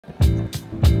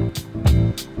You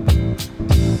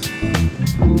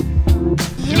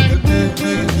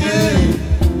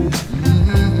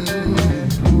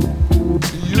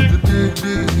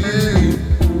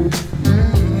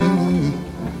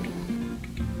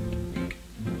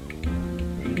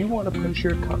want to push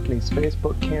your company's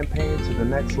Facebook campaign to the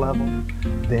next level?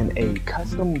 Then a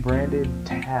custom branded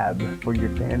tab for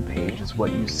your fan page is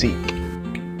what you seek.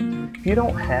 If you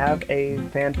don't have a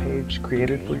fan page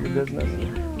created for your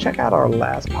business, check out our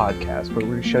last podcast where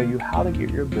we show you how to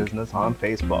get your business on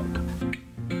Facebook.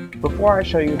 Before I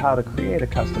show you how to create a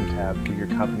custom tab for your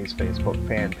company's Facebook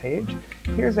fan page,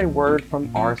 here's a word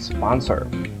from our sponsor.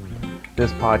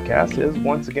 This podcast is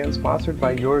once again sponsored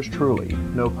by yours truly,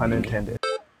 no pun intended.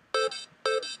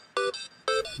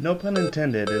 No Pun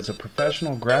Intended is a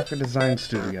professional graphic design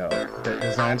studio that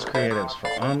designs creatives for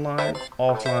online,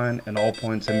 offline, and all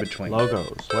points in between.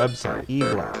 Logos, website,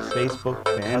 e-blasts, Facebook,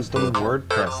 custom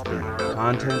WordPress theme,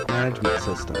 content management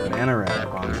system, banner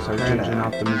ad, search engine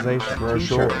optimization,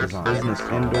 brochure design, business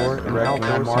indoor and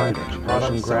outdoor marketing,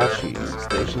 product graph sheets,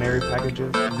 stationery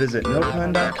packages. Visit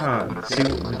nopun.com to see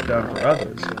what we've done for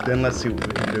others, then let's see what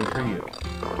we can do for you.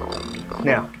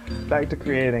 Now, back to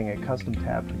creating a custom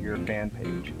tab for your fan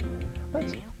page.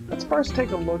 Let's first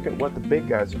take a look at what the big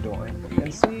guys are doing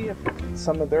and see if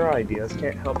some of their ideas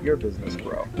can't help your business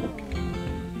grow.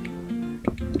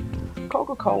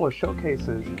 Coca-Cola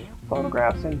showcases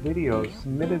photographs and videos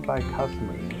submitted by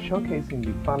customers showcasing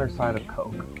the funner side of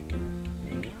Coke,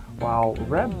 while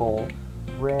Red Bull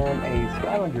ran a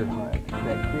scavenger hunt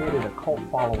that created a cult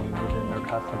following within their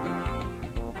customers.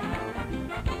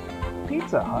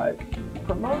 Pizza Hut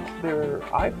promotes their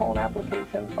iPhone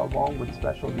application along with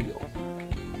special deals,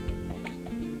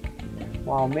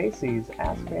 while Macy's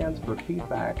asks fans for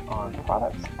feedback on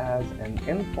products as an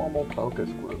informal focus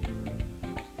group.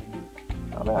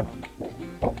 Not bad.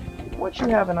 Once you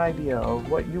have an idea of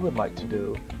what you would like to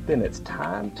do, then it's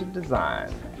time to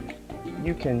design.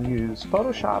 You can use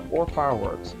Photoshop or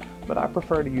Fireworks, but I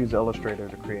prefer to use Illustrator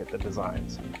to create the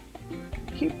designs.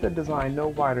 Keep the design no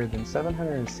wider than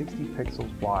 760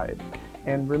 pixels wide,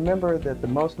 and remember that the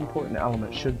most important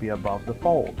element should be above the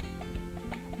fold.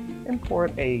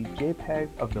 Import a JPEG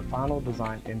of the final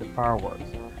design into Fireworks,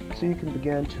 so you can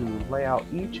begin to lay out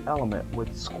each element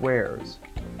with squares.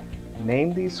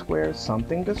 Name these squares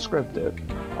something descriptive,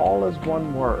 all as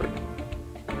one word.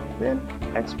 Then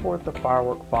export the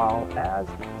Firework file as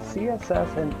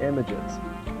CSS and images.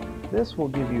 This will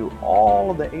give you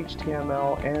all of the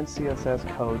HTML and CSS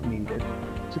code needed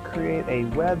to create a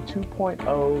Web 2.0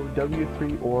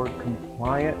 W3 org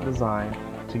compliant design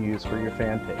to use for your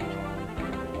fan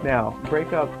page. Now,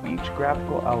 break up each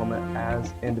graphical element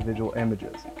as individual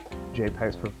images.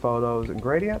 JPEGs for photos and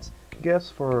gradients, GIFs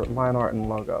for line art and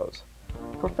logos.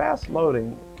 For fast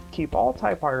loading, keep all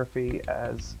typography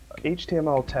as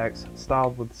HTML text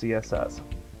styled with CSS.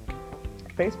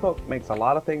 Facebook makes a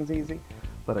lot of things easy,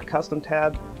 but a custom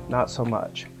tab, not so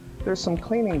much. There's some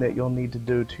cleaning that you'll need to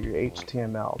do to your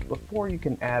HTML before you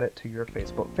can add it to your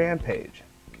Facebook fan page.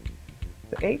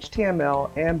 The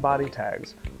HTML and body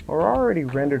tags are already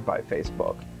rendered by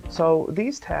Facebook, so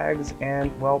these tags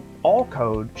and, well, all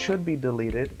code should be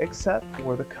deleted except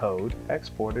for the code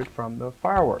exported from the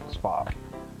Fireworks file,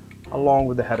 along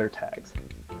with the header tags.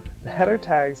 The header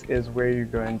tags is where you're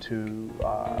going to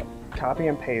copy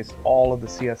and paste all of the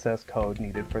CSS code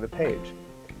needed for the page.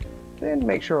 Then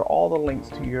make sure all the links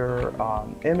to your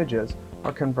images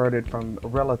are converted from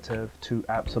relative to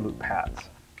absolute paths.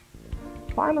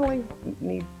 Finally, you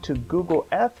need to Google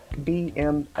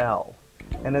FBML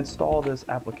and install this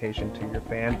application to your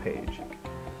fan page.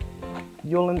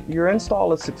 Your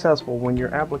install is successful when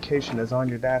your application is on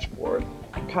your dashboard,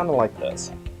 kind of like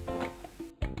this.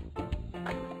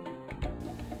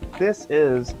 This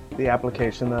is the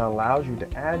application that allows you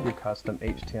to add your custom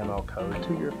HTML code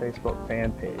to your Facebook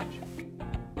fan page.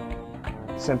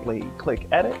 Simply click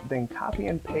Edit, then copy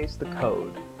and paste the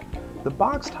code. The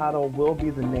box title will be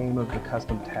the name of the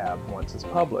custom tab once it's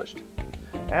published.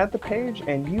 Add the page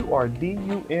and you are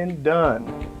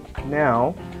done.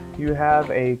 Now you have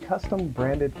a custom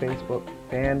branded Facebook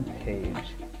fan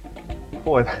page.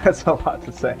 Boy, that's a lot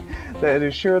to say. That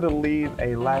is sure to leave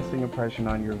a lasting impression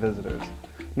on your visitors.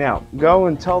 Now, go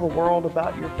and tell the world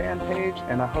about your fan page,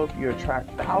 and I hope you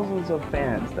attract thousands of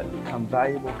fans that become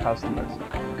valuable customers.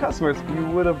 Customers you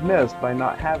would have missed by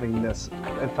not having this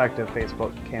effective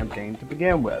Facebook campaign to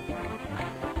begin with.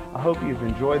 I hope you've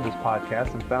enjoyed this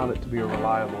podcast and found it to be a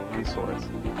reliable resource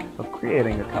of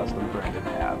creating a custom branded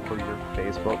tab for your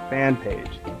Facebook fan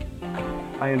page.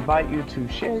 I invite you to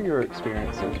share your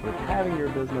experiences with having your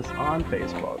business on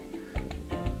Facebook.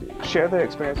 Share their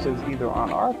experiences either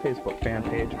on our Facebook fan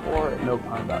page or at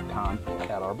nopun.com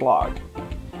at our blog.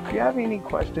 If you have any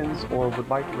questions or would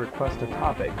like to request a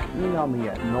topic, email me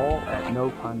at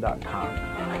noel@nopun.com.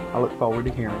 I look forward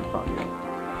to hearing from you.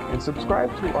 And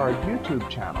subscribe to our YouTube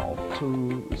channel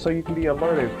so you can be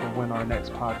alerted for when our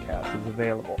next podcast is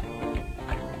available.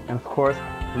 And of course,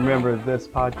 remember this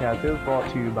podcast is brought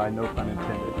to you by No Pun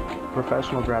Intended,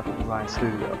 professional graphic design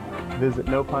studio. Visit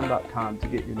nopun.com to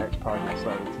get your next project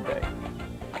started today.